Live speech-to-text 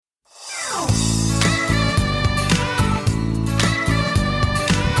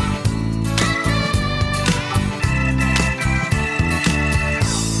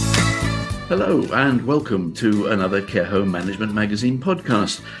Hello and welcome to another Care Home Management Magazine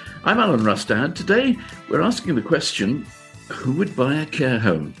podcast. I'm Alan Rustad. Today we're asking the question, who would buy a care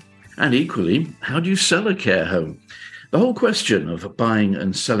home? And equally, how do you sell a care home? The whole question of buying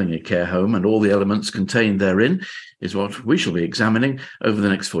and selling a care home and all the elements contained therein is what we shall be examining over the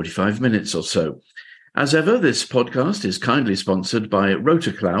next 45 minutes or so. As ever, this podcast is kindly sponsored by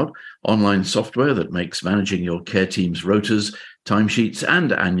RotaCloud, online software that makes managing your care team's rotas, timesheets,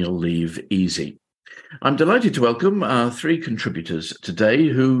 and annual leave easy. I'm delighted to welcome our three contributors today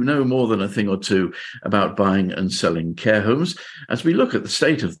who know more than a thing or two about buying and selling care homes as we look at the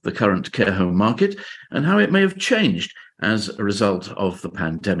state of the current care home market and how it may have changed as a result of the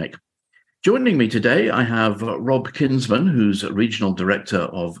pandemic. Joining me today, I have Rob Kinsman, who's Regional Director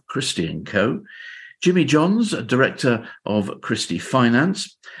of Christie & Co., Jimmy Johns, Director of Christie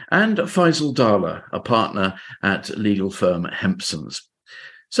Finance, and Faisal Dalla, a partner at legal firm Hempsons.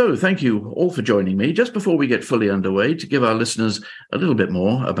 So thank you all for joining me. Just before we get fully underway, to give our listeners a little bit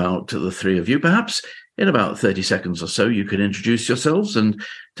more about the three of you, perhaps in about 30 seconds or so, you could introduce yourselves and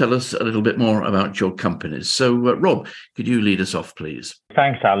tell us a little bit more about your companies. So, Rob, could you lead us off, please?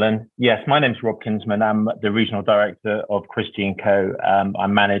 Thanks, Alan. Yes, my name's Rob Kinsman. I'm the Regional Director of Christie & Co. I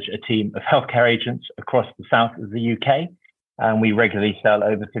manage a team of healthcare agents across the south of the UK, and we regularly sell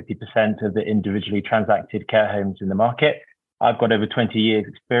over 50% of the individually transacted care homes in the market. I've got over 20 years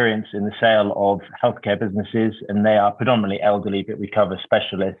experience in the sale of healthcare businesses, and they are predominantly elderly, but we cover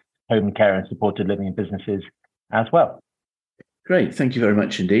specialist home care and supported living businesses as well. Great. Thank you very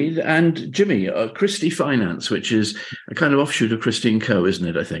much indeed. And Jimmy, Christie Finance, which is a kind of offshoot of Christie & Co., isn't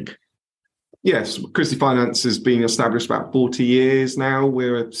it, I think? Yes, Christie Finance has been established about 40 years now.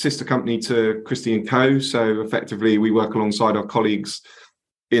 We're a sister company to Christie & Co., so effectively we work alongside our colleagues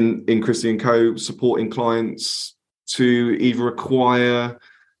in Christie & Co., supporting clients to either acquire,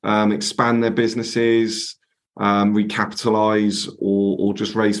 expand their businesses, recapitalize, or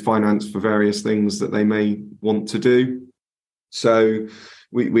just raise finance for various things that they may want to do. So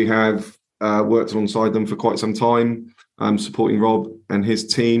we have worked alongside them for quite some time, supporting Rob and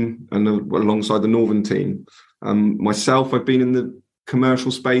his team and alongside the Northern team. Myself, I've been in the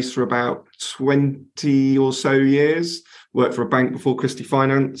commercial space for about 20 or so years, worked for a bank before Christie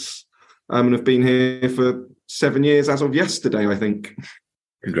Finance, and have been here for 7 years as of yesterday, I think.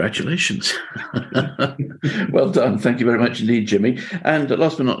 Congratulations. Well done. Thank you very much indeed, Jimmy. And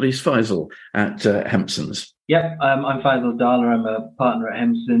last but not least, Faisal at Hempsons. Yep, I'm Faisal Dalla. I'm a partner at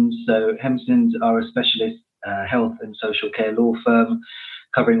Hempsons. So Hempsons are a specialist health and social care law firm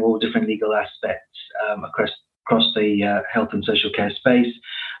covering all different legal aspects across the health and social care space.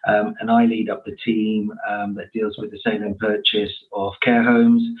 And I lead up the team that deals with the sale and purchase of care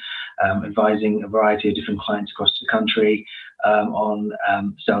homes, advising a variety of different clients across the country on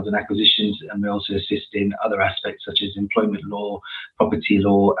sales and acquisitions. And we also assist in other aspects such as employment law, property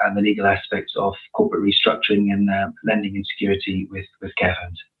law, and the legal aspects of corporate restructuring and lending and security with care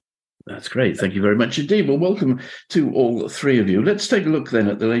homes. That's great. Thank you very much indeed. Well, welcome to all three of you. Let's take a look then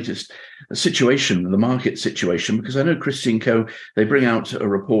at the latest situation, the market situation, because I know Christie & Co., they bring out a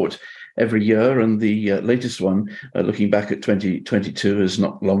report every year, and the latest one, looking back at 2022, has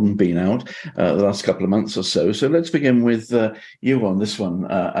not long been out, the last couple of months or so. So let's begin with you on this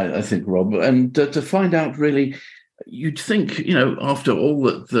one, I think, Rob, and to find out really, you'd think, after all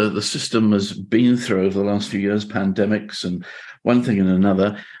that the system has been through over the last few years, pandemics and one thing and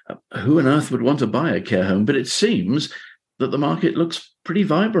another, who on earth would want to buy a care home? But it seems that the market looks pretty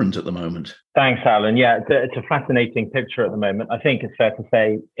vibrant at the moment. Thanks, Alan. Yeah, it's a fascinating picture at the moment. I think it's fair to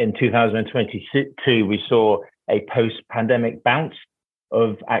say in 2022, we saw a post-pandemic bounce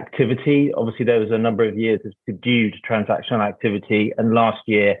of activity. Obviously, there was a number of years of subdued transactional activity. And last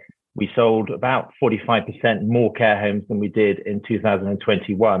year, we sold about 45% more care homes than we did in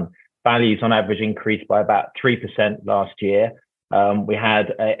 2021. Values on average increased by about 3% last year. We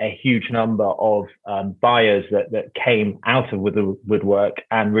had a huge number of buyers that came out of the woodwork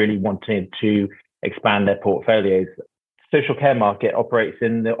and really wanted to expand their portfolios. Social care market operates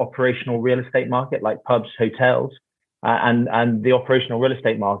in the operational real estate market, like pubs, hotels, and the operational real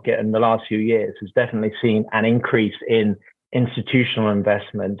estate market in the last few years has definitely seen an increase in institutional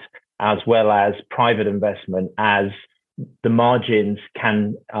investment as well as private investment, as the margins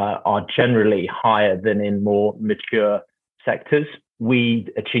are generally higher than in more mature sectors. We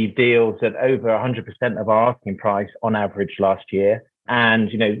achieved deals at over 100% of our asking price on average last year.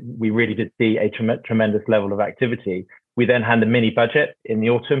 And, we really did see a tremendous level of activity. We then had the mini budget in the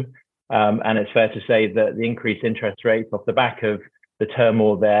autumn. And it's fair to say that the increased interest rates off the back of the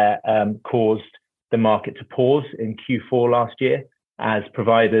turmoil there caused the market to pause in Q4 last year. as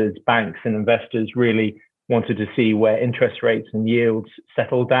providers, banks and investors really wanted to see where interest rates and yields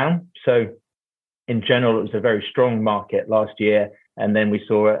settled down. So in general, it was a very strong market last year. And then we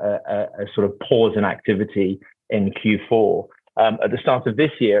saw a sort of pause in activity in Q4. At the start of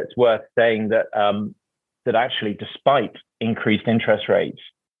this year, it's worth saying that that actually, despite increased interest rates,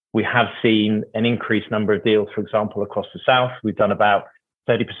 we have seen an increased number of deals, for example, across the South. We've done about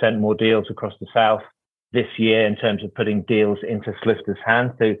 30% more deals across the South this year in terms of putting deals into solicitors'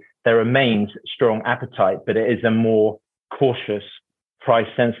 hands. So there remains strong appetite, but it is a more cautious,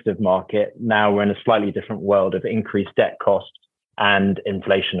 price-sensitive market. Now we're in a slightly different world of increased debt costs and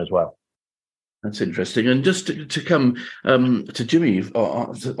inflation as well. That's interesting. And just to come to Jimmy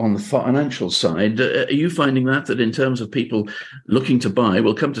on the financial side, are you finding that in terms of people looking to buy,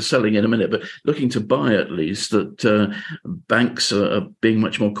 we'll come to selling in a minute, but looking to buy at least, that banks are being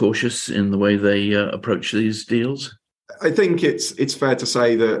much more cautious in the way they approach these deals? I think it's fair to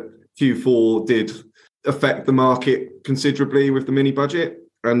say that Q4 did affect the market considerably with the mini budget.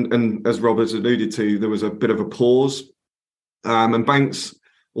 And as Rob has alluded to, there was a bit of a pause. And banks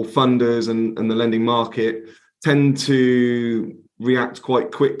or funders and the lending market tend to react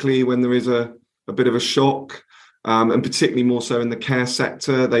quite quickly when there is a bit of a shock, and particularly more so in the care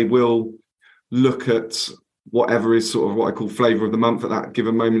sector. They will look at whatever is sort of what I call flavour of the month at that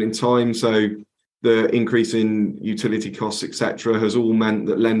given moment in time. So the increase in utility costs, etc., has all meant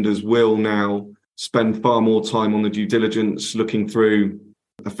that lenders will now spend far more time on the due diligence, looking through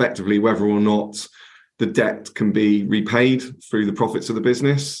effectively whether or not the debt can be repaid through the profits of the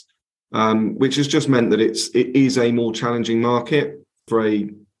business, which has just meant that it is a more challenging market for a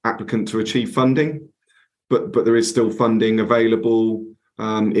applicant to achieve funding, but there is still funding available.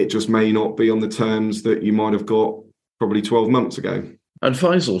 It just may not be on the terms that you might have got probably 12 months ago. And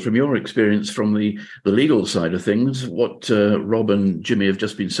Faisal, from your experience from the legal side of things, what Rob and Jimmy have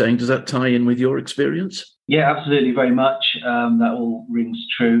just been saying, does that tie in with your experience? Yeah, absolutely, very much. That all rings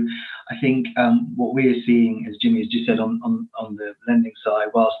true. I think what we are seeing, as Jimmy has just said, on the lending side,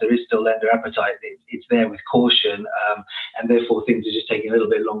 whilst there is still lender appetite, it's there with caution, and therefore things are just taking a little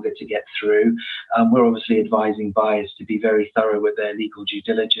bit longer to get through. We're obviously advising buyers to be very thorough with their legal due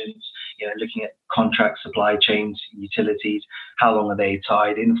diligence, looking at contracts, supply chains, utilities, how long are they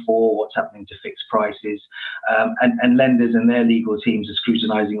tied in for, what's happening to fixed prices, and lenders and their legal teams are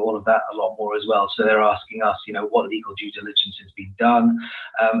scrutinising all of that a lot more as well. So they're asking us, what legal due diligence has been done,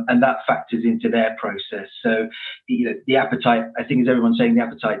 and that factors into their process. So the appetite, I think, as everyone's saying, the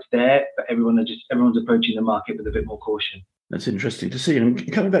appetite's there, but everyone's approaching the market with a bit more caution. That's interesting to see.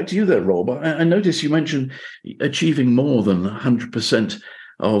 And coming back to you there, Rob, I noticed you mentioned achieving more than 100%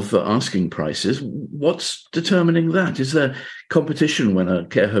 of asking prices. What's determining that? Is there competition when a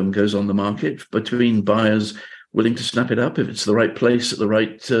care home goes on the market between buyers willing to snap it up if it's the right place at the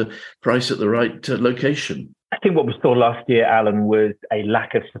right price at the right location? I think what we saw last year, Alan, was a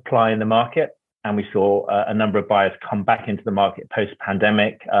lack of supply in the market. And we saw a number of buyers come back into the market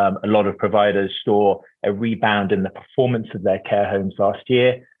post-pandemic. A lot of providers saw a rebound in the performance of their care homes last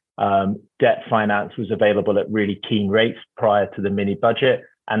year. Debt finance was available at really keen rates prior to the mini budget,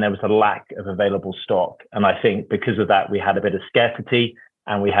 and there was a lack of available stock. And I think because of that, we had a bit of scarcity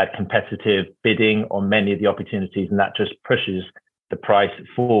and we had competitive bidding on many of the opportunities, and that just pushes the price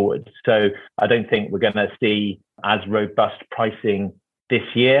forward. So I don't think we're going to see as robust pricing this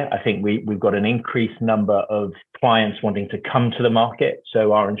year. I think we've got an increased number of clients wanting to come to the market.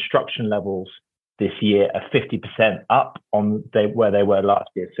 So our instruction levels this year are 50% up on where they were last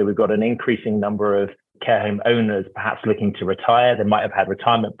year. So we've got an increasing number of care home owners perhaps looking to retire. They might have had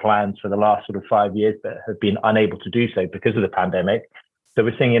retirement plans for the last sort of 5 years, but have been unable to do so because of the pandemic. So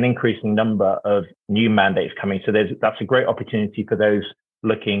we're seeing an increasing number of new mandates coming. So that's a great opportunity for those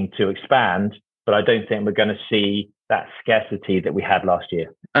looking to expand, but I don't think we're going to see that scarcity that we had last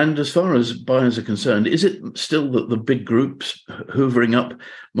year. And as far as buyers are concerned, is it still the big groups hoovering up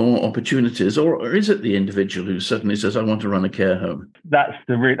more opportunities, or is it the individual who suddenly says, I want to run a care home? That's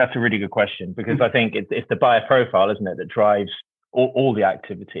a really good question, because I think it's the buyer profile, isn't it, that drives all the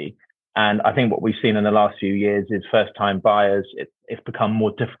activity. And I think what we've seen in the last few years is first-time buyers, it's become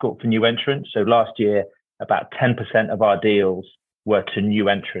more difficult for new entrants. So last year, about 10% of our deals were to new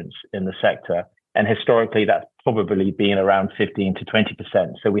entrants in the sector. And historically, that's probably been around 15 to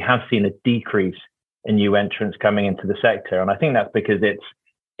 20%. So we have seen a decrease in new entrants coming into the sector. And I think that's because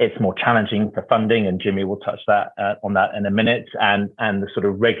it's more challenging for funding, and Jimmy will touch on that in a minute. And the sort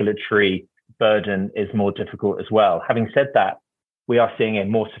of regulatory burden is more difficult as well. Having said that, we are seeing a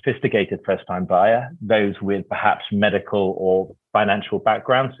more sophisticated first-time buyer, those with perhaps medical or financial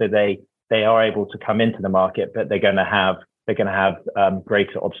background. So they are able to come into the market, but they're going they're going to have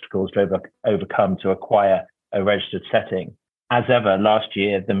greater obstacles to overcome to acquire a registered setting. As ever, last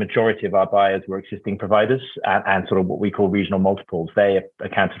year, the majority of our buyers were existing providers and sort of what we call regional multiples. They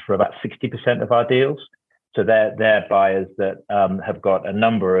accounted for about 60% of our deals. So they're buyers that have got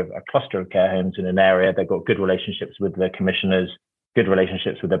a cluster of care homes in an area. They've got good relationships with the commissioners, good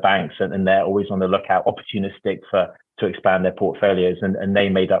relationships with the banks, and they're always on the lookout, opportunistic to expand their portfolios. And they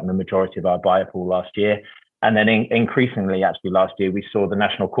made up the majority of our buyer pool last year. And then increasingly, actually, last year, we saw the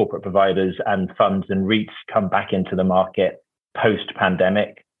national corporate providers and funds and REITs come back into the market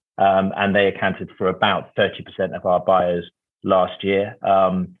post-pandemic. And they accounted for about 30% of our buyers last year.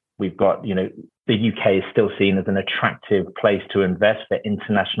 We've got, the UK is still seen as an attractive place to invest for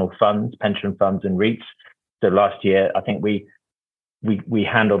international funds, pension funds and REITs. So last year, I think we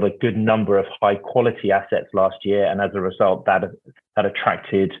handled a good number of high quality assets last year. And as a result, that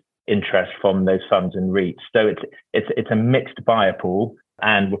attracted interest from those funds and REITs. So it's a mixed buyer pool,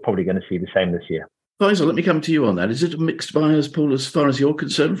 and we're probably going to see the same this year. Faisal, let me come to you on that. Is it a mixed buyers pool as far as you're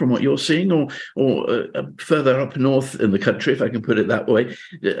concerned from what you're seeing, or further up north in the country, if I can put it that way,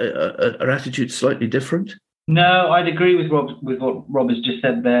 are attitudes slightly different? No, I'd agree with what Rob has just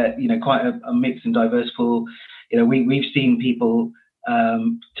said there. Quite a mixed and diverse pool. We've seen people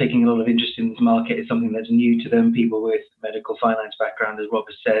taking a lot of interest in this market. It's something that's new to them. People with medical finance background, as Rob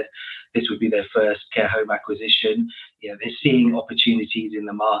has said, this would be their first care home acquisition. They're seeing opportunities in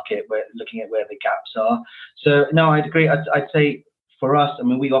the market, looking at where the gaps are. So no, I'd agree. I'd say for us,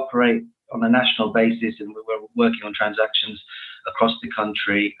 we operate on a national basis, and we're working on transactions across the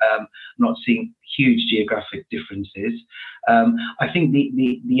country. Not seeing huge geographic differences. I think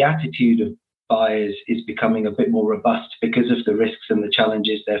the attitude of buyers is becoming a bit more robust because of the risks and the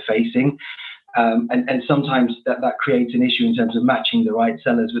challenges they're facing. And sometimes that creates an issue in terms of matching the right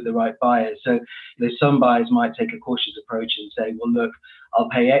sellers with the right buyers. So some buyers might take a cautious approach and say, well, look, I'll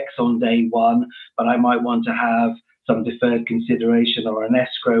pay X on day one, but I might want to have some deferred consideration or an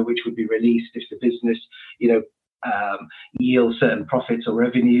escrow, which would be released if the business, yields certain profits or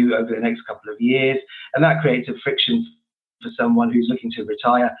revenue over the next couple of years. And that creates a friction for someone who's looking to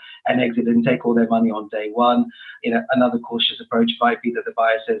retire and exit and take all their money on day one. Another cautious approach might be that the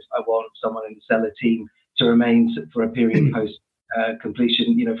buyer says, I want someone in the seller team to remain for a period post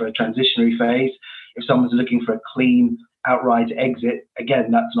completion, for a transitionary phase. If someone's looking for a clean outright exit,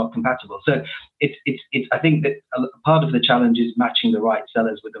 again, that's not compatible. So it's I think that a part of the challenge is matching the right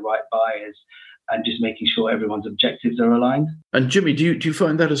sellers with the right buyers, and just making sure everyone's objectives are aligned. And Jimmy, do you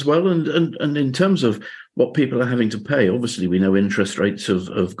find that as well? And in terms of what people are having to pay, obviously we know interest rates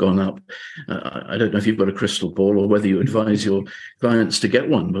have gone up. I don't know if you've got a crystal ball or whether you advise your clients to get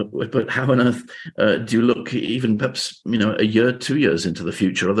one, but how on earth do you look even perhaps a year, 2 years into the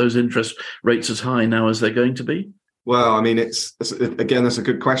future? Are those interest rates as high now as they're going to be? Well, it's again, that's a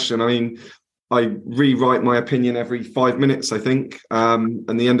good question. I rewrite my opinion every 5 minutes, I think.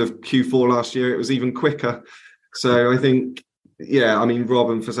 And the end of Q4 last year, it was even quicker. So I think,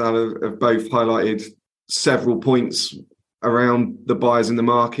 Rob and Faisal have both highlighted several points around the buyers in the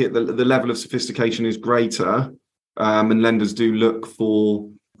market. The level of sophistication is greater, and lenders do look for,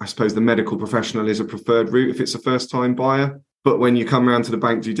 I suppose, the medical professional is a preferred route if it's a first-time buyer. But when you come around to the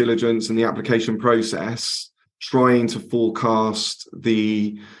bank due diligence and the application process, trying to forecast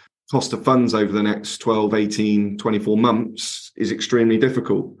the cost of funds over the next 12, 18, 24 months is extremely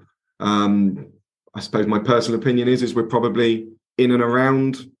difficult. I suppose my personal opinion is we're probably in and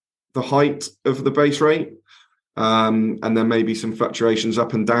around the height of the base rate. And there may be some fluctuations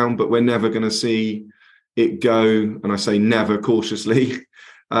up and down, but we're never going to see it go, and I say never cautiously,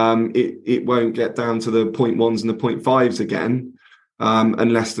 it won't get down to the 0.1s and the 0.5s again,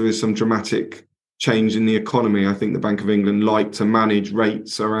 unless there is some dramatic change in the economy. I think the Bank of England like to manage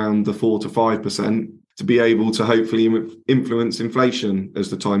rates around the 4 to 5% to be able to hopefully influence inflation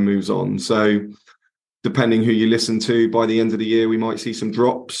as the time moves on. So depending who you listen to, by the end of the year, we might see some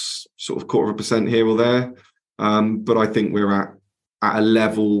drops, sort of 0.25% here or there. But I think we're at a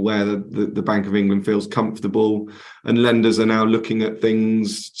level where the Bank of England feels comfortable, and lenders are now looking at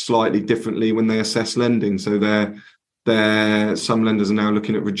things slightly differently when they assess lending. So some lenders are now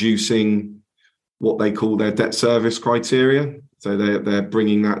looking at reducing what they call their debt service criteria. So they're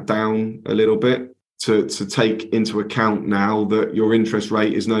bringing that down a little bit to take into account now that your interest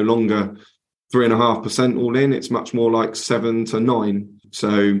rate is no longer 3.5% all in. It's much more like 7 to 9.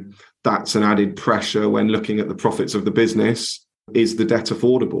 So that's an added pressure when looking at the profits of the business. Is the debt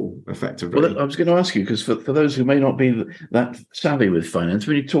affordable effectively? Well, I was going to ask you, because for those who may not be that savvy with finance,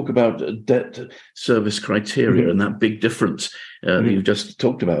 when you talk about debt service criteria and that big difference that you've just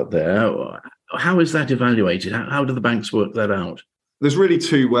talked about there, How is that evaluated? How do the banks work that out? There's really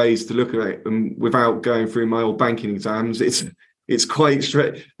two ways to look at it, and without going through my old banking exams, it's quite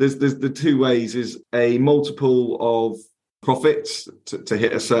straight. There's the two ways: is a multiple of profits to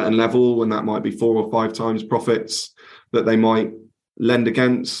hit a certain level, and that might be 4 or 5 times profits that they might lend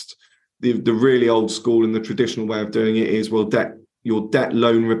against. The really old school and the traditional way of doing it is, well, your debt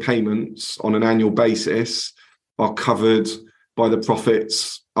loan repayments on an annual basis are covered by the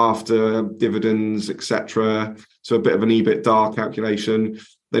profits after dividends, etc. So a bit of an EBITDA calculation.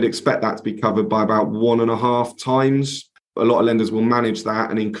 They'd expect that to be covered by about 1.5 times. A lot of lenders will manage that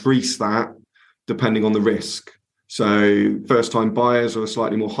and increase that depending on the risk. So first-time buyers are a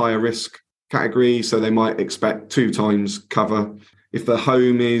slightly more higher risk category, so they might expect 2 times cover. If the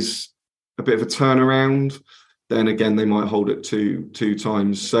home is a bit of a turnaround, then again, they might hold it 2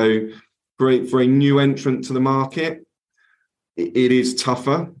 times. So great for a new entrant to the market. It is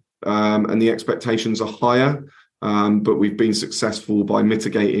tougher and the expectations are higher, but we've been successful by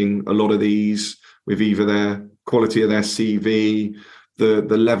mitigating a lot of these with either their quality of their CV, the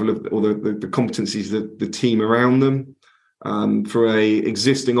level of, or the competencies of the team around them. For a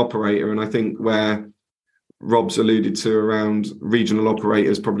existing operator, and I think where Rob's alluded to around regional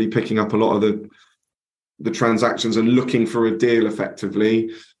operators probably picking up a lot of the transactions and looking for a deal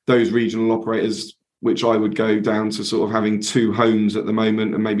effectively, those regional operators, which I would go down to sort of having 2 homes at the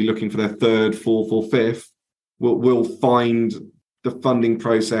moment and maybe looking for their 3rd, 4th or 5th, will find the funding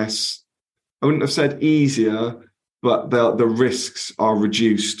process, I wouldn't have said easier, but the risks are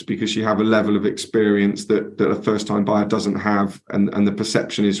reduced because you have a level of experience that a first-time buyer doesn't have, and the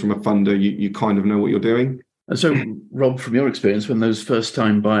perception is from a funder, you kind of know what you're doing. And so, Rob, from your experience, when those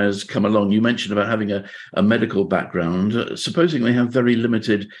first-time buyers come along, you mentioned about having a medical background. Supposing they have very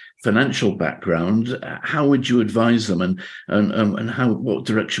limited financial background, how would you advise them, and what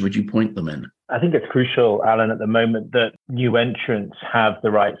direction would you point them in? I think it's crucial, Alan, at the moment that new entrants have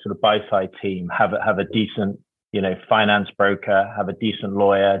the right sort of buy-side team, have a decent, finance broker, have a decent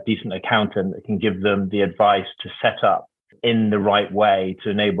lawyer, decent accountant that can give them the advice to set up in the right way to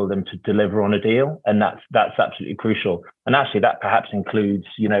enable them to deliver on a deal. And that's absolutely crucial. And actually that perhaps includes,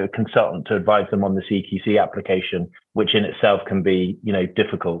 a consultant to advise them on the CQC application, which in itself can be,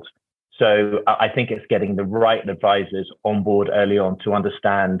 difficult. So I think it's getting the right advisors on board early on to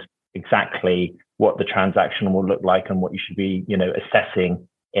understand exactly what the transaction will look like and what you should be, assessing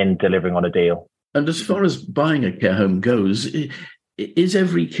in delivering on a deal. And as far as buying a care home goes, is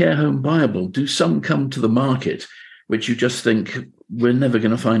every care home viable? Do some come to the market which you just think, we're never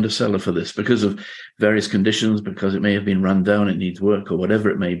going to find a seller for this because of various conditions, because it may have been run down, it needs work, or whatever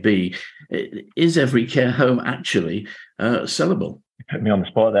it may be? Is every care home actually sellable? You put me on the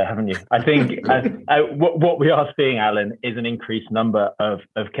spot there, haven't you? I think what we are seeing, Alan, is an increased number of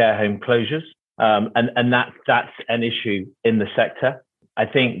care home closures, and that's an issue in the sector. I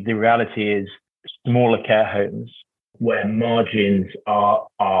think the reality is smaller care homes where margins are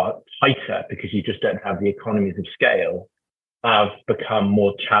tighter because you just don't have the economies of scale have become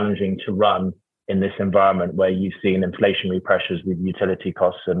more challenging to run in this environment where you've seen inflationary pressures with utility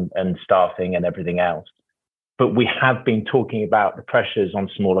costs and staffing and everything else. But we have been talking about the pressures on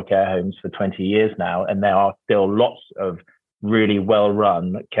smaller care homes for 20 years now, and there are still lots of really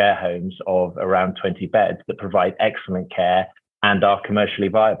well-run care homes of around 20 beds that provide excellent care and are commercially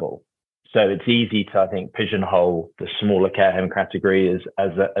viable. So it's easy to, I think, pigeonhole the smaller care home category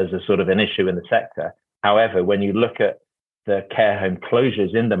as a sort of an issue in the sector. However, when you look at the care home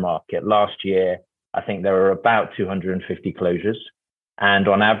closures in the market, last year, I think there were about 250 closures. And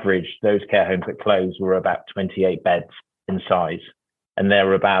on average, those care homes that closed were about 28 beds in size. And there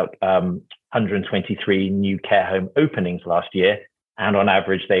were about 123 new care home openings last year. And on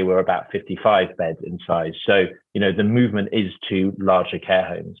average, they were about 55 beds in size. So, the movement is to larger care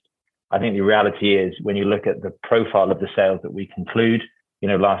homes. I think the reality is when you look at the profile of the sales that we conclude,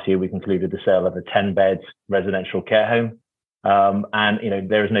 last year we concluded the sale of a 10-bed residential care home. And,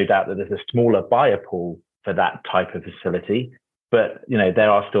 there is no doubt that there's a smaller buyer pool for that type of facility. But, there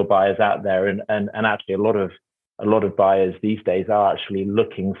are still buyers out there. And actually a lot of buyers these days are actually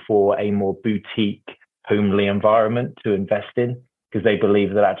looking for a more boutique, homely environment to invest in, because they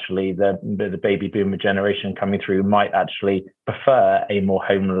believe that actually the baby boomer generation coming through might actually prefer a more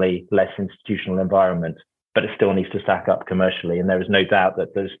homely, less institutional environment, but it still needs to stack up commercially. And there is no doubt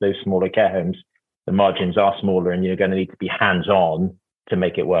that those smaller care homes, the margins are smaller and you're going to need to be hands-on to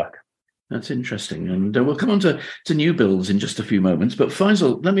make it work. That's interesting. And we'll come on to new builds in just a few moments. But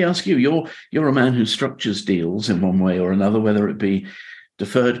Faisal, let me ask you, you're a man who structures deals in one way or another, whether it be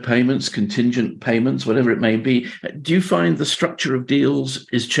deferred payments, contingent payments, whatever it may be. Do you find the structure of deals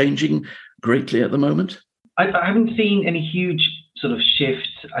is changing greatly at the moment? I haven't seen any huge sort of shift.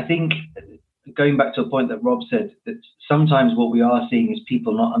 I think going back to a point that Rob said, that sometimes what we are seeing is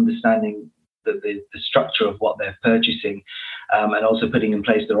people not understanding the structure of what they're purchasing, and also putting in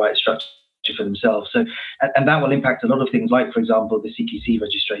place the right structure for themselves. So, and that will impact a lot of things, like, for example, the CQC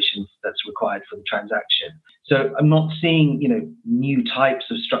registration that's required for the transaction. So I'm not seeing, new types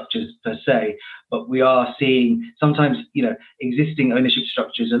of structures per se, but we are seeing sometimes, existing ownership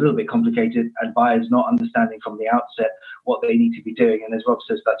structures are a little bit complicated, and buyers not understanding from the outset what they need to be doing. And as Rob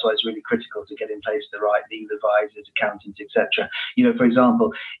says, that's why it's really critical to get in place the right legal advisors, accountants, etc. For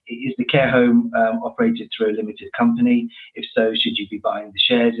example, is the care home operated through a limited company? If so, should you be buying the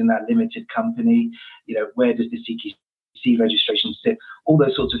shares in that limited company? Where does the CQC registration sit? All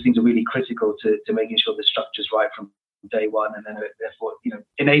those sorts of things are really critical to making sure the structure's right from day one, and then therefore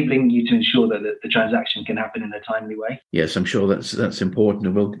enabling you to ensure that the transaction can happen in a timely way. Yes, I'm sure that's important,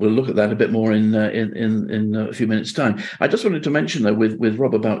 and we'll look at that a bit more in a few minutes' time. I just wanted to mention though with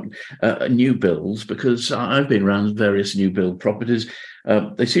Rob about new builds, because I've been around various new build properties.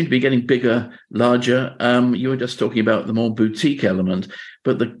 They seem to be getting bigger, larger. You were just talking about the more boutique element,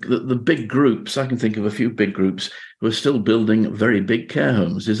 but the big groups, I can think of a few big groups who are still building very big care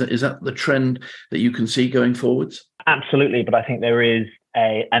homes. Is that the trend that you can see going forwards? Absolutely, but I think there is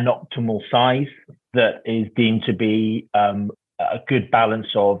an optimal size that is deemed to be a good balance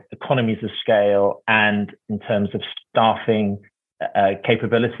of economies of scale and in terms of staffing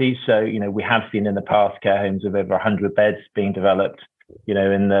capabilities. So, we have seen in the past care homes of over 100 beds being developed, in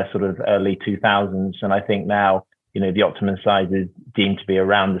the sort of early 2000s. And I think now, the optimum size is deemed to be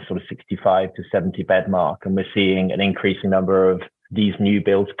around the sort of 65 to 70 bed mark. And we're seeing an increasing number of these new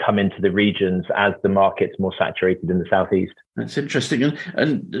builds come into the regions as the market's more saturated in the southeast. That's interesting.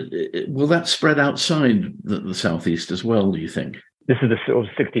 And will that spread outside the southeast as well, do you think? This is a sort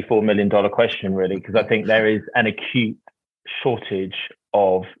of $64 million question, really, because I think there is an acute shortage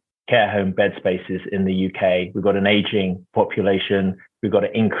of care home bed spaces in the UK. We've got an aging population. We've got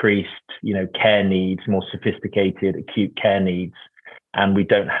an increased, care needs, more sophisticated acute care needs, and we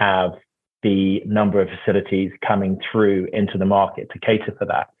don't have the number of facilities coming through into the market to cater for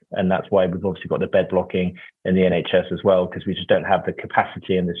that. And that's why we've obviously got the bed blocking in the NHS as well, because we just don't have the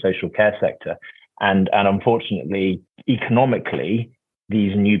capacity in the social care sector. And unfortunately, economically,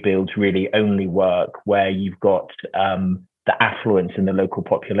 these new builds really only work where you've got the affluence in the local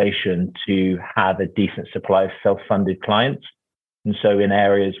population to have a decent supply of self-funded clients. And so in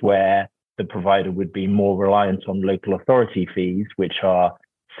areas where the provider would be more reliant on local authority fees, which are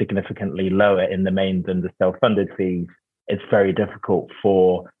significantly lower in the main than the self-funded fees, it's very difficult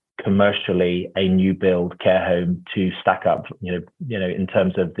for commercially a new build care home to stack up, in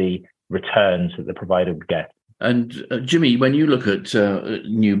terms of the returns that the provider would get. And Jimmy, when you look at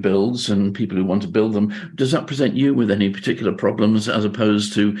new builds and people who want to build them, does that present you with any particular problems as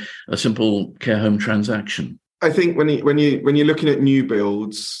opposed to a simple care home transaction? I think when you're looking at new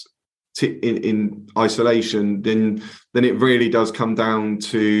builds in isolation, then it really does come down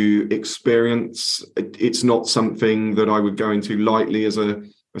to experience. It's not something that I would go into lightly as a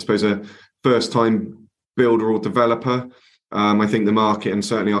first-time builder or developer. I think the market and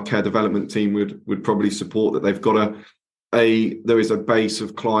certainly our care development team would probably support that. They've got there is a base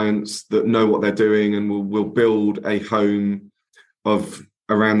of clients that know what they're doing and will build a home of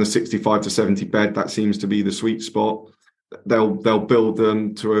around the 65 to 70 bed. That seems to be the sweet spot. They'll build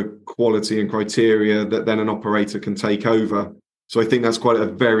them to a quality and criteria that then an operator can take over. So I think that's quite a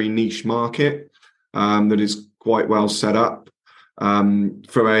very niche market that is quite well set up.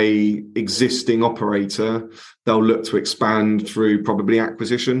 For a existing operator, they'll look to expand through probably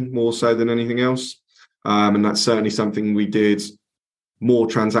acquisition more so than anything else. And that's certainly something we did more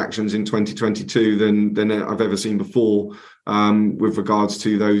transactions in 2022 than I've ever seen before, with regards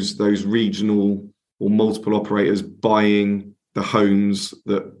to those regional or multiple operators buying the homes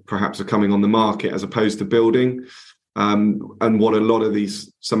that perhaps are coming on the market as opposed to building. And what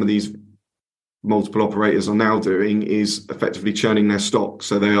some of these multiple operators are now doing is effectively churning their stock.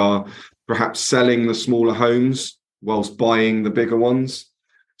 So they are perhaps selling the smaller homes whilst buying the bigger ones.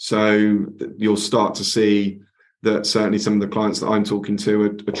 So you'll start to see that certainly some of the clients that I'm talking to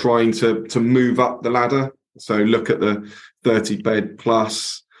are trying to move up the ladder. So look at the 30 bed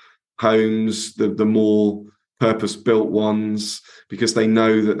plus homes, the more purpose-built ones, because they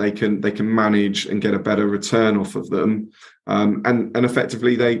know that they can manage and get a better return off of them. And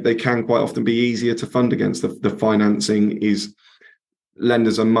effectively they can quite often be easier to fund against. The financing is,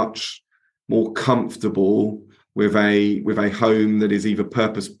 lenders are much more comfortable with a home that is either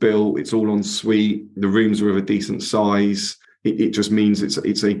purpose built, it's all en suite, the rooms are of a decent size, it just means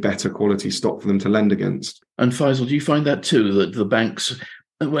it's a better quality stock for them to lend against. And Faisal, do you find that too, that the banks,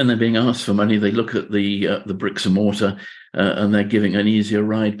 when they're being asked for money, they look at the bricks and mortar and they're giving an easier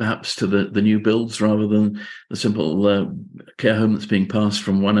ride perhaps to the new builds rather than the simple care home that's being passed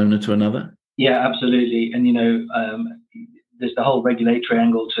from one owner to another? Yeah, absolutely. And, there's the whole regulatory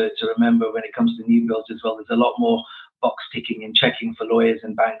angle to remember when it comes to new builds as well. There's a lot more box ticking and checking for lawyers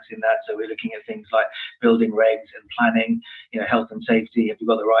and banks in that. So we're looking at things like building regs and planning, health and safety. Have you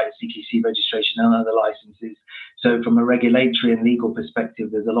got the right CQC registration and other licenses? So from a regulatory and legal perspective,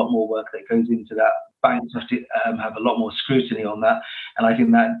 there's a lot more work that goes into that. Banks have to have a lot more scrutiny on that. And I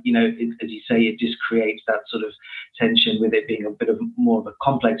think that, as you say, it just creates that sort of tension with it being a bit of more of a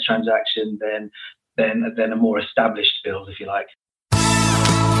complex transaction than a more established build, if you like.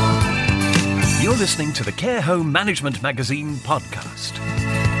 You're listening to the Care Home Management Magazine podcast.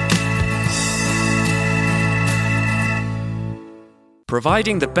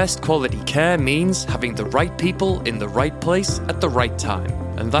 Providing the best quality care means having the right people in the right place at the right time.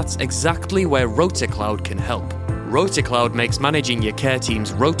 And that's exactly where RotaCloud can help. RotaCloud makes managing your care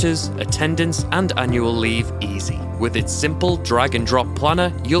team's rotas, attendance, and annual leave easy. With its simple drag-and-drop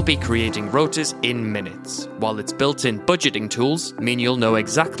planner, you'll be creating rotas in minutes, while its built-in budgeting tools mean you'll know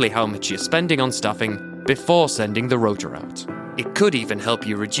exactly how much you're spending on staffing before sending the rota out. It could even help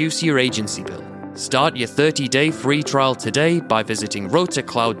you reduce your agency bill. Start your 30-day free trial today by visiting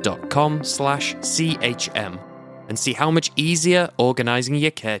rotacloud.com/CHM and see how much easier organising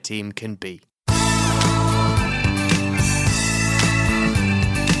your care team can be.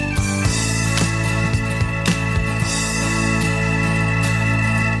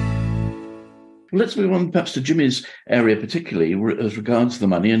 Let's move on perhaps to Jimmy's area, particularly as regards the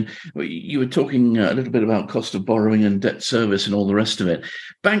money. And you were talking a little bit about cost of borrowing and debt service and all the rest of it.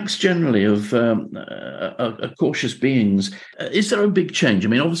 Banks generally are cautious beings. Is there a big change? I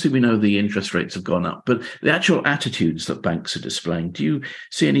mean, obviously we know the interest rates have gone up, but the actual attitudes that banks are displaying, do you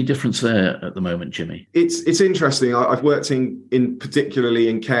see any difference there at the moment, Jimmy? It's interesting. I've worked in particularly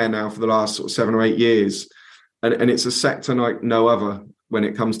in care now for the last sort of 7 or 8 years, and it's a sector like no other when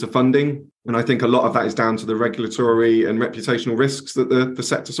it comes to funding. And I think a lot of that is down to the regulatory and reputational risks that the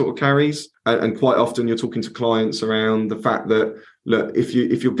sector sort of carries. And quite often you're talking to clients around the fact that, look, if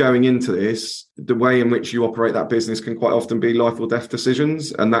you're going into this, the way in which you operate that business can quite often be life or death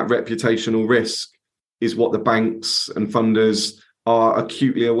decisions. And that reputational risk is what the banks and funders are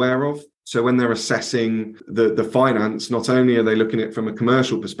acutely aware of. So when they're assessing the finance, not only are they looking at it from a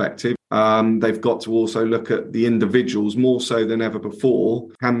commercial perspective, they've got to also look at the individuals more so than ever before.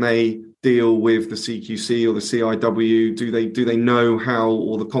 Can they deal with the CQC or the CIW? Do they know how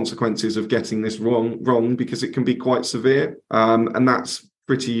or the consequences of getting this wrong? Because it can be quite severe. And that's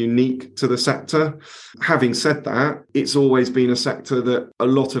pretty unique to the sector. Having said that, it's always been a sector that a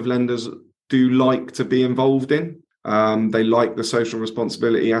lot of lenders do like to be involved in. They like the social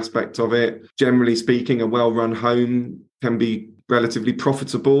responsibility aspect of it. Generally speaking, a well-run home can be relatively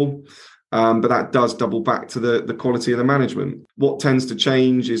profitable, but that does double back to the quality of the management. What tends to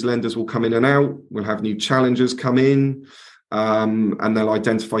change is lenders will come in and out, we'll have new challengers come in, and they'll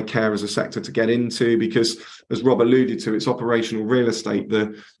identify care as a sector to get into because, as Rob alluded to, it's operational real estate.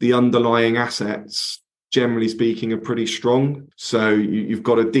 The underlying assets, generally speaking, are pretty strong. So you've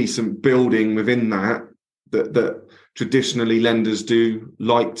got a decent building within that traditionally lenders do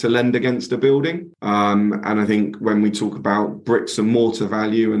like to lend against a building. And I think when we talk about bricks and mortar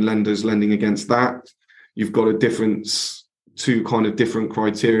value and lenders lending against that, you've got a difference, two kind of different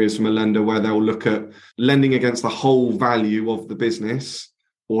criteria from a lender where they'll look at lending against the whole value of the business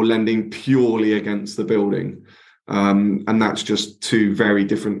or lending purely against the building. And that's just two very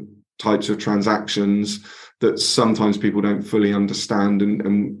different types of transactions that sometimes people don't fully understand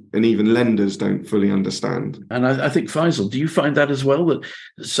and even lenders don't fully understand. And I think, Faisal, do you find that as well, that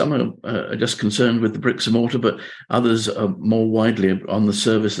some are just concerned with the bricks and mortar, but others are more widely on the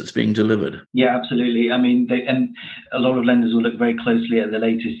service that's being delivered? Yeah, absolutely. I mean, and a lot of lenders will look very closely at the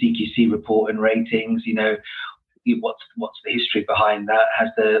latest CQC report and ratings. What's the history behind that? Has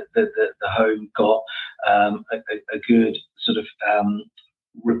the home got a good sort of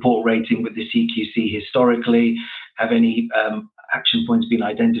report rating with the CQC historically? Have any action points been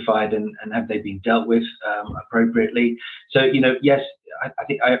identified and have they been dealt with appropriately? So, yes, I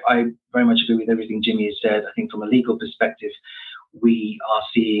think I very much agree with everything Jimmy has said. I think from a legal perspective, we are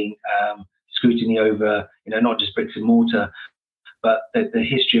seeing scrutiny over, not just bricks and mortar, but the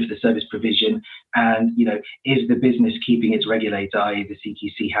history of the service provision and, is the business keeping its regulator, i.e. the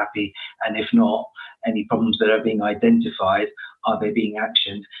CQC, happy? And if not, any problems that are being identified, are they being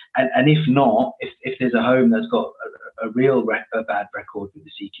actioned? And if not, if there's a home that's got a real bad record with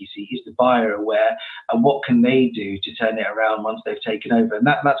the CQC? Is the buyer aware? And what can they do to turn it around once they've taken over? And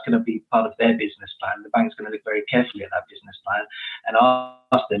that's going to be part of their business plan. The bank's going to look very carefully at that business plan and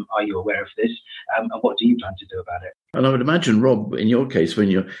ask them, are you aware of this? And what do you plan to do about it? And I would imagine, Rob, in your case, when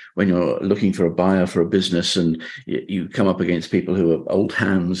you're looking for a buyer for a business and you come up against people who are old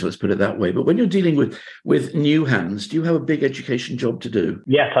hands, let's put it that way. But when you're dealing with new hands, do you have a big education job to do?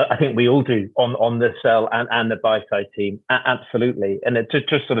 Yes, I think we all do on the sell and the buy side team. Absolutely. And it's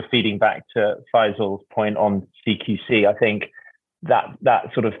just sort of feeding back to Faisal's point on CQC. I think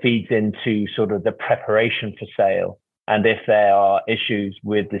that sort of feeds into sort of the preparation for sale. And if there are issues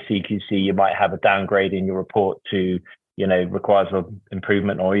with the CQC, you might have a downgrade in your report to, requires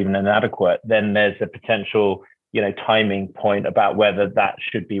improvement or even inadequate. Then there's a potential, timing point about whether that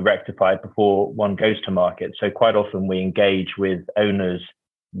should be rectified before one goes to market. So quite often we engage with owners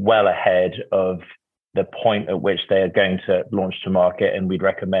well ahead of the point at which they are going to launch to market. And we'd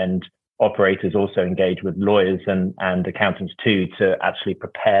recommend operators also engage with lawyers and accountants too, to actually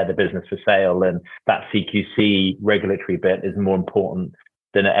prepare the business for sale. And that CQC regulatory bit is more important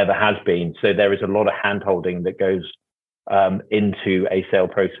than it ever has been. So there is a lot of hand-holding that goes into a sale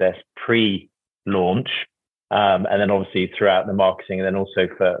process pre-launch. And then obviously throughout the marketing, and then also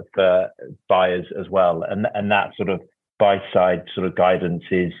for buyers as well. And that sort of buy-side sort of guidance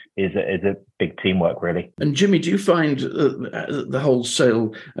is a big teamwork, really. And Jimmy, do you find the whole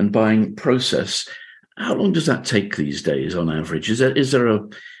sale and buying process, how long does that take these days on average? Is there a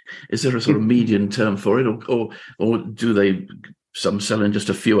sort of median term for it, or do they some sell in just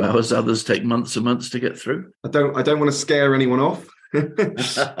a few hours, others take months and months to get through? I don't want to scare anyone off. But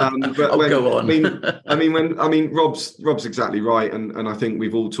go on. I mean, Rob's exactly right, and I think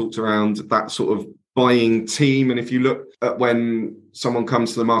we've all talked around that sort of buying team. And if you look at when someone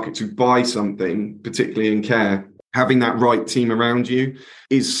comes to the market to buy something, particularly in care, having that right team around you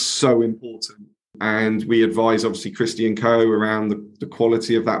is so important. And we advise obviously Christie & Co around the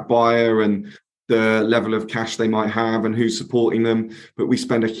quality of that buyer and the level of cash they might have and who's supporting them. But we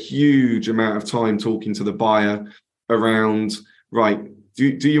spend a huge amount of time talking to the buyer around, right,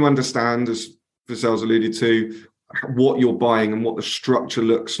 do you understand, as Faisal's alluded to, what you're buying and what the structure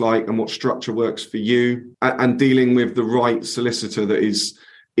looks like and what structure works for you, and dealing with the right solicitor that is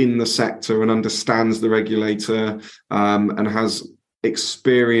in the sector and understands the regulator and has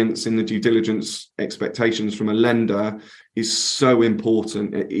experience in the due diligence expectations from a lender is so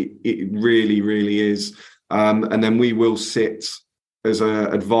important. It really, really is. And then we will sit as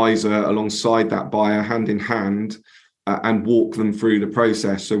an advisor alongside that buyer, hand in hand, and walk them through the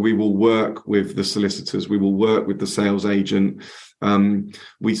process. So we will work with the solicitors, we will work with the sales agent.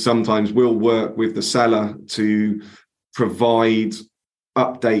 We sometimes will work with the seller to provide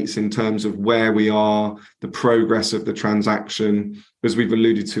updates in terms of where we are, the progress of the transaction. As we've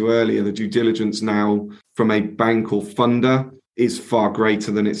alluded to earlier, the due diligence now from a bank or funder is far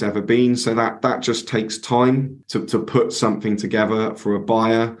greater than it's ever been. So that just takes time to put something together for a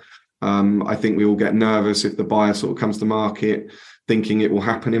buyer. I think we all get nervous if the buyer sort of comes to market thinking it will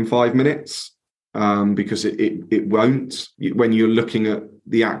happen in 5 minutes, because it won't. When you're looking at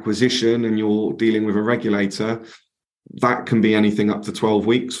the acquisition and you're dealing with a regulator, that can be anything up to 12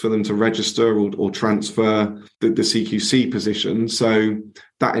 weeks for them to register or transfer the CQC position. So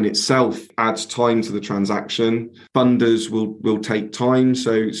that in itself adds time to the transaction. Funders will take time.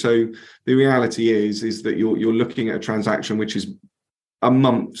 So the reality is that you're looking at a transaction which is a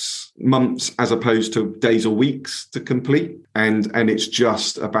months as opposed to days or weeks to complete. And it's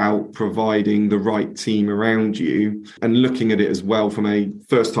just about providing the right team around you and looking at it as well from a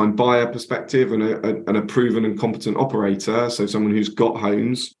first-time buyer perspective and a proven and competent operator. So someone who's got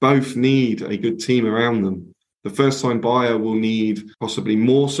homes, both need a good team around them. The first-time buyer will need possibly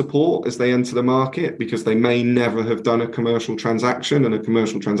more support as they enter the market because they may never have done a commercial transaction, and a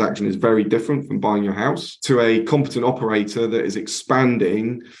commercial transaction is very different from buying your house. To a competent operator that is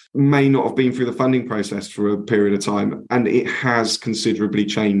expanding, may not have been through the funding process for a period of time, and it has considerably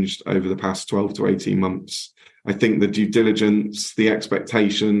changed over the past 12 to 18 months. I think the due diligence, the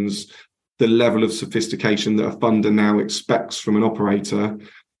expectations, the level of sophistication that a funder now expects from an operator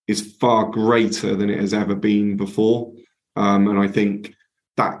is far greater than it has ever been before. And I think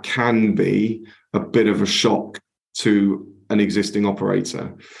that can be a bit of a shock to an existing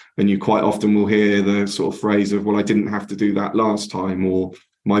operator. And you quite often will hear the sort of phrase of, well, I didn't have to do that last time, or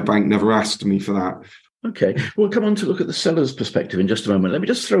my bank never asked me for that. Okay, we'll come on to look at the seller's perspective in just a moment. Let me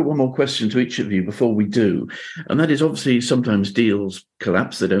just throw one more question to each of you before we do. And that is, obviously, sometimes deals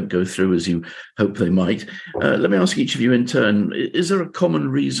collapse. They don't go through as you hope they might. Let me ask each of you in turn, is there a common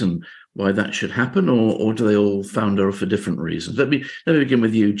reason why that should happen, or do they all founder for different reasons? Let me begin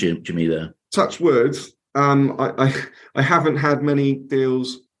with you, Jimmy, there. Touch wood. I haven't had many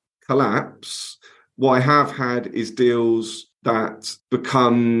deals collapse. What I have had is deals that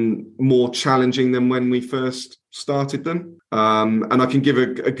become more challenging than when we first started them. And I can give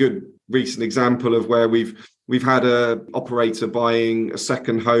a good recent example of where we've had a operator buying a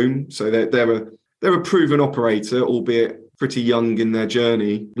second home. So they're a proven operator, albeit pretty young in their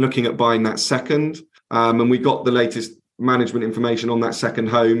journey, looking at buying that second. And we got the latest management information on that second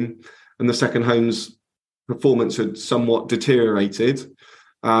home, and the second home's performance had somewhat deteriorated,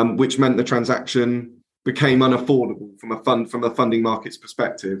 which meant the transaction became unaffordable from a funding markets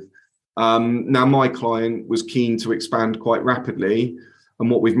perspective. Now, my client was keen to expand quite rapidly, and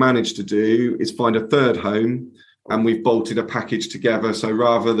what we've managed to do is find a third home, and we've bolted a package together. So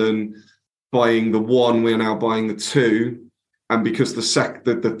rather than buying the one, we're now buying the two, and because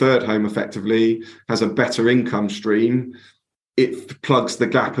the third home effectively has a better income stream, it plugs the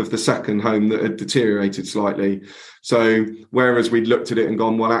gap of the second home that had deteriorated slightly. So whereas we'd looked at it and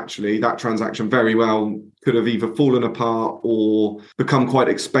gone, well, actually, that transaction very well could have either fallen apart or become quite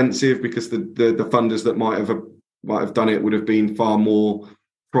expensive because the funders that might have done it would have been far more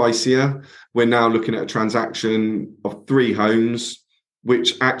pricier. We're now looking at a transaction of 3 homes,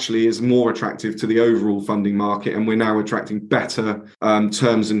 which actually is more attractive to the overall funding market, and we're now attracting better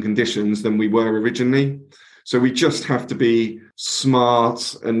terms and conditions than we were originally. So we just have to be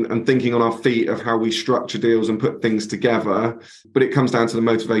smart and thinking on our feet of how we structure deals and put things together. But it comes down to the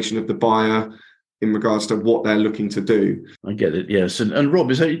motivation of the buyer in regards to what they're looking to do. I get it, yes. And Rob,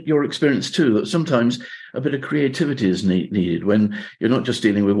 is that your experience too, that sometimes a bit of creativity is needed when you're not just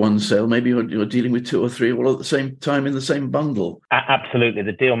dealing with one sale, maybe you're dealing with 2 or 3 all at the same time in the same bundle? Absolutely.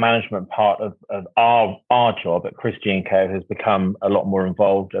 The deal management part of our job at Christie & Co has become a lot more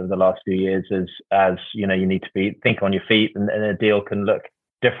involved over the last few years as you know, you need to think on your feet, and a deal can look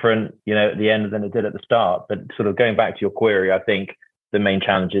different, you know, at the end than it did at the start. But sort of going back to your query, I think the main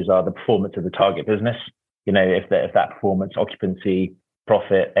challenges are the performance of the target business. You know, if that performance, occupancy,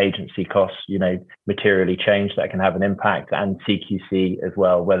 profit, agency costs, you know, materially change, that can have an impact, and CQC as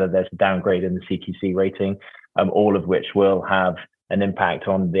well, whether there's a downgrade in the CQC rating, all of which will have an impact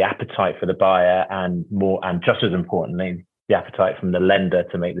on the appetite for the buyer and just as importantly, the appetite from the lender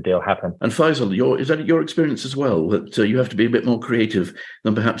to make the deal happen. And Faisal, is that your experience as well, that you have to be a bit more creative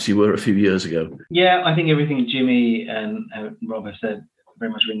than perhaps you were a few years ago? Yeah, I think everything Jimmy and Rob have said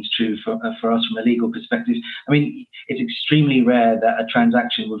very much rings true for us from a legal perspective. I mean, it's extremely rare that a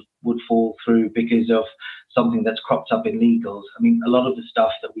transaction would fall through because of something that's cropped up in legals. I mean, a lot of the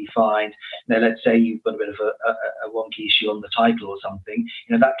stuff that we find, you know, let's say you've got a bit of a wonky issue on the title or something,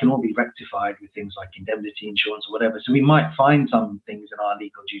 you know, that can all be rectified with things like indemnity insurance or whatever. So we might find some things in our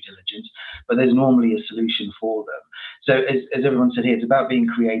legal due diligence, but there's normally a solution for them. So as everyone said here, it's about being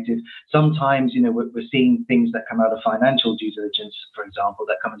creative. Sometimes, you know, we're seeing things that come out of financial due diligence, for example,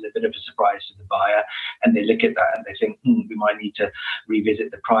 that come as a bit of a surprise to the buyer, and they look at that and they think, we might need to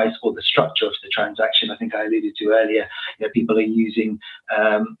revisit the price or the structure of the transaction. I think I alluded to earlier, you know, people are using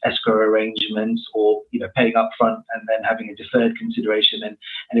escrow arrangements, or, you know, paying up front and then having a deferred consideration. And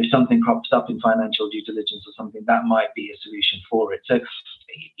if something crops up in financial due diligence or something, that might be a solution for it. So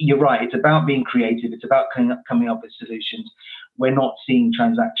you're right, it's about being creative. It's about coming up with solutions. We're not seeing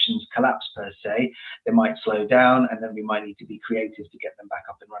transactions collapse per se. They might slow down, and then we might need to be creative to get them back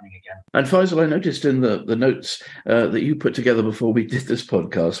up and running again. And Faisal, I noticed in the notes that you put together before we did this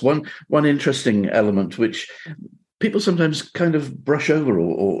podcast, one interesting element which people sometimes kind of brush over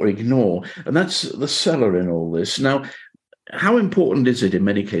or ignore, and that's the seller in all this. Now, how important is it in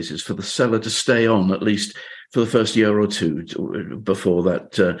many cases for the seller to stay on at least for the first year or two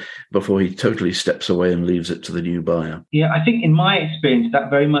before he totally steps away and leaves it to the new buyer? Yeah, I think in my experience, that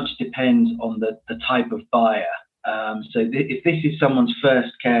very much depends on the type of buyer. So if this is someone's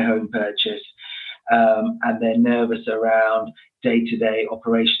first care home purchase, and they're nervous around day-to-day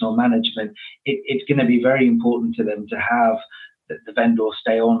operational management, it's going to be very important to them to have the vendor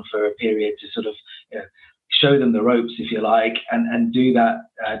stay on for a period to sort of, you know, show them the ropes, if you like, and do that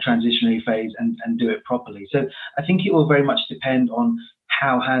transitionary phase and do it properly. So I think it will very much depend on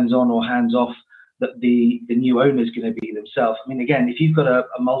how hands-on or hands-off that the new owner is going to be themselves. I mean, again, if you've got a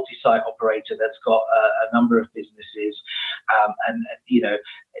multi-site operator that's got a number of businesses, And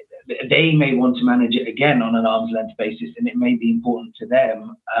they may want to manage it again on an arm's length basis, and it may be important to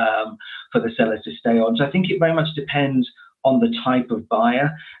them for the seller to stay on. So I think it very much depends on the type of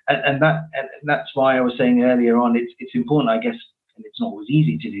buyer, and that's why I was saying earlier on, it's important, I guess, and it's not always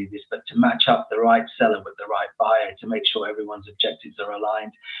easy to do this, but to match up the right seller with the right buyer to make sure everyone's objectives are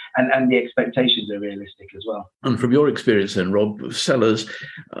aligned and the expectations are realistic as well. And from your experience then, Rob, sellers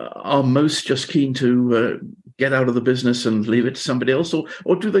are most just keen to get out of the business and leave it to somebody else,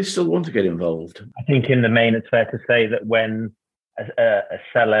 or do they still want to get involved? I think in the main, it's fair to say that when a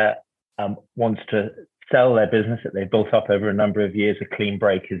seller wants to sell their business that they've built up over a number of years, a clean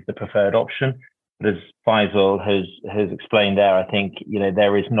break is the preferred option. But as Faisal has explained there, I think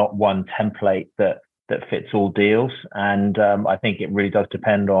there is not one template that fits all deals, and I think it really does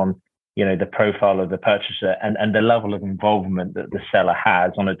depend on the profile of the purchaser and the level of involvement that the seller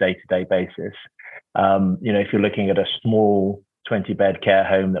has on a day-to-day basis. If you're looking at a small 20-bed care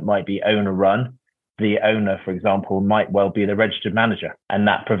home that might be owner-run, the owner, for example, might well be the registered manager, and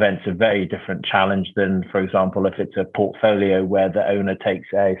that presents a very different challenge than, for example, if it's a portfolio where the owner takes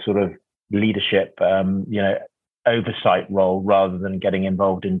a sort of leadership, oversight role rather than getting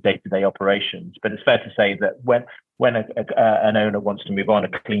involved in day-to-day operations. But it's fair to say that when an owner wants to move on, a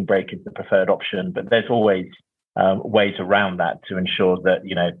clean break is the preferred option. But there's always ways around that to ensure that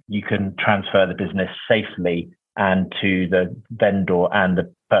you can transfer the business safely and to the vendor and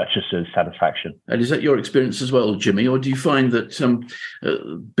the purchaser's satisfaction. And is that your experience as well, Jimmy? Or do you find that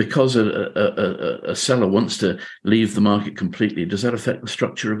because a seller wants to leave the market completely, does that affect the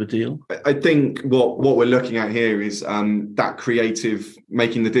structure of a deal? I think what we're looking at here is that creative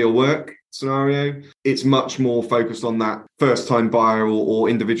making the deal work scenario. It's much more focused on that first-time buyer or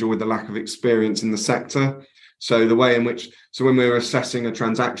individual with a lack of experience in the sector. So the way in which, when we're assessing a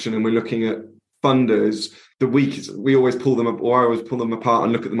transaction and we're looking at funders, we always pull them up, or I always pull them apart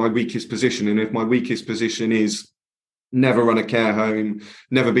and look at my weakest position. And if my weakest position is never run a care home,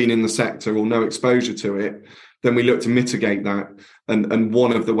 never been in the sector, or no exposure to it, then we look to mitigate that. And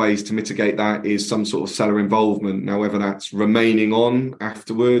one of the ways to mitigate that is some sort of seller involvement. Now, whether that's remaining on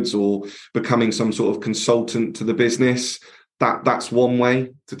afterwards or becoming some sort of consultant to the business, that's one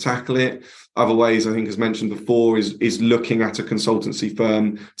way to tackle it. Other ways, I think, as mentioned before, is looking at a consultancy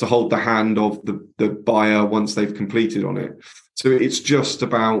firm to hold the hand of the buyer once they've completed on it. So it's just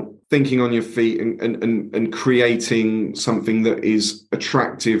about thinking on your feet and creating something that is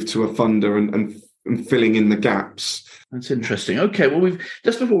attractive to a funder and filling in the gaps. That's interesting. Okay, well,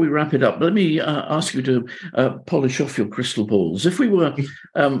 just before we wrap it up, let me ask you to polish off your crystal balls. If we were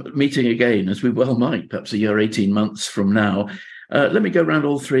meeting again, as we well might, perhaps a year, 18 months from now, let me go around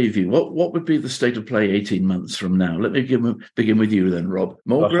all three of you. What would be the state of play 18 months from now? Let me begin with you then, Rob.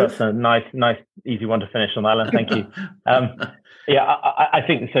 More growth? That's a nice, easy one to finish on, Alan. Thank you. I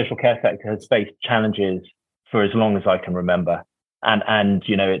think the social care sector has faced challenges for as long as I can remember. And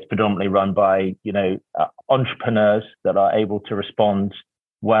it's predominantly run by, entrepreneurs that are able to respond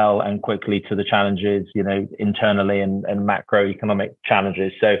well and quickly to the challenges, internally and macroeconomic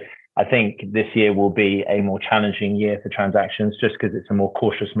challenges. So I think this year will be a more challenging year for transactions just because it's a more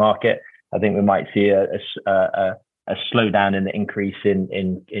cautious market. I think we might see a slowdown in the increase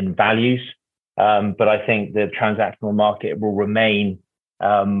in values. But I think the transactional market will remain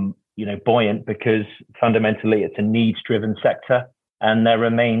buoyant because fundamentally it's a needs-driven sector and there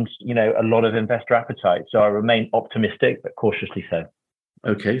remains, a lot of investor appetite. So I remain optimistic, but cautiously so.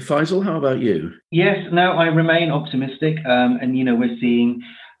 Okay. Faisal, how about you? Yes, no, I remain optimistic. And we're seeing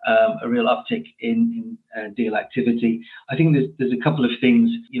a real uptick in deal activity. I think there's a couple of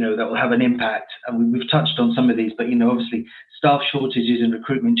things, that will have an impact. And we've touched on some of these, but, obviously staff shortages and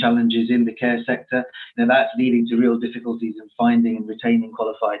recruitment challenges in the care sector, that's leading to real difficulties in finding and retaining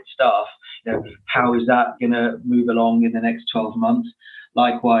qualified staff. How is that going to move along in the next 12 months?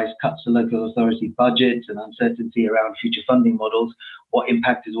 Likewise, cuts to local authority budgets and uncertainty around future funding models. What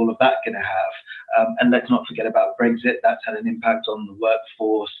impact is all of that going to have? And let's not forget about Brexit. That's had an impact on the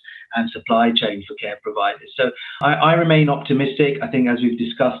workforce and supply chain for care providers. So I remain optimistic. I think, as we've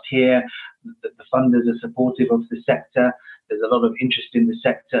discussed here, that the funders are supportive of the sector. There's a lot of interest in the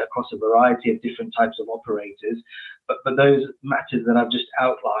sector across a variety of different types of operators. But those matters that I've just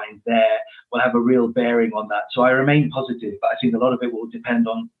outlined there will have a real bearing on that. So I remain positive, but I think a lot of it will depend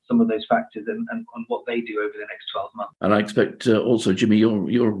on some of those factors and on what they do over the next 12 months. And I expect also, Jimmy,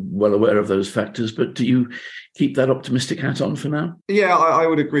 you're well aware of those factors, but do you keep that optimistic hat on for now? Yeah, I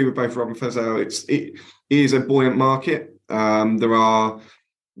would agree with both Rob and Faisal. It is a buoyant market. There are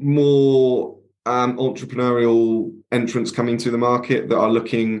more entrepreneurial entrants coming to the market that are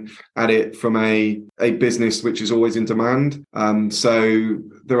looking at it from a business which is always in demand. So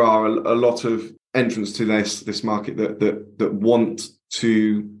there are a lot of entrants to this market that want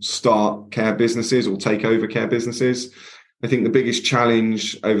to start care businesses or take over care businesses. I think the biggest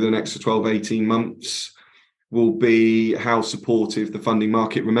challenge over the next 12, 18 months will be how supportive the funding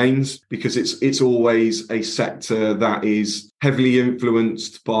market remains, because it's always a sector that is heavily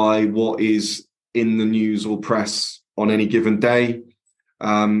influenced by what is in the news or press on any given day,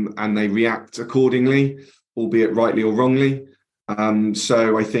 and they react accordingly, albeit rightly or wrongly.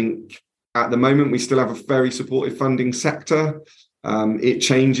 So I think at the moment we still have a very supportive funding sector. It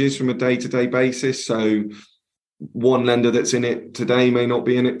changes from a day-to-day basis. So one lender that's in it today may not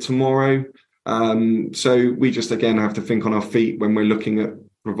be in it tomorrow. So we just, again, have to think on our feet when we're looking at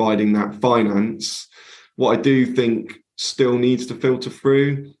providing that finance. What I do think still needs to filter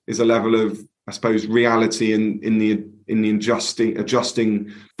through is a level of, I suppose, reality in the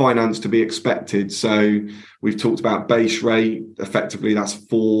adjusting finance to be expected. So we've talked about base rate. Effectively, that's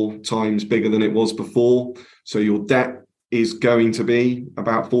 4 times bigger than it was before. So your debt is going to be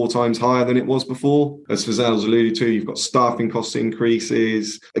about 4 times higher than it was before. As Fazel's alluded to, you've got staffing cost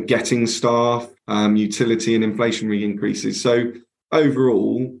increases, getting staff, utility and inflationary increases. So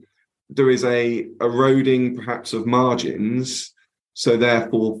overall, there is a eroding perhaps of margins. So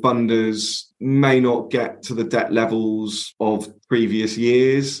therefore, funders may not get to the debt levels of previous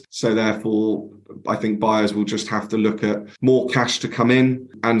years. So therefore, I think buyers will just have to look at more cash to come in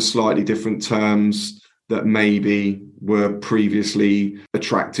and slightly different terms that maybe were previously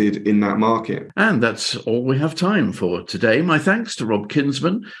attracted in that market. And that's all we have time for today. My thanks to Rob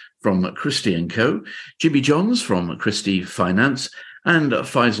Kinsman from Christie & Co., Jimmy Johns from Christie Finance, and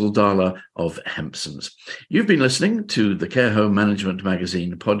Faisal Dalla of Hempsons. You've been listening to the Care Home Management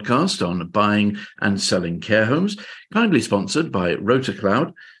Magazine podcast on buying and selling care homes, kindly sponsored by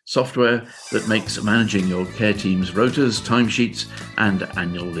RotaCloud, software that makes managing your care team's rotas, timesheets, and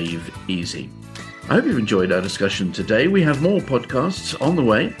annual leave easy. I hope you've enjoyed our discussion today. We have more podcasts on the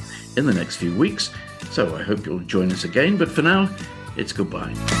way in the next few weeks, so I hope you'll join us again. But for now, it's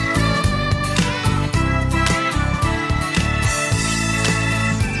goodbye.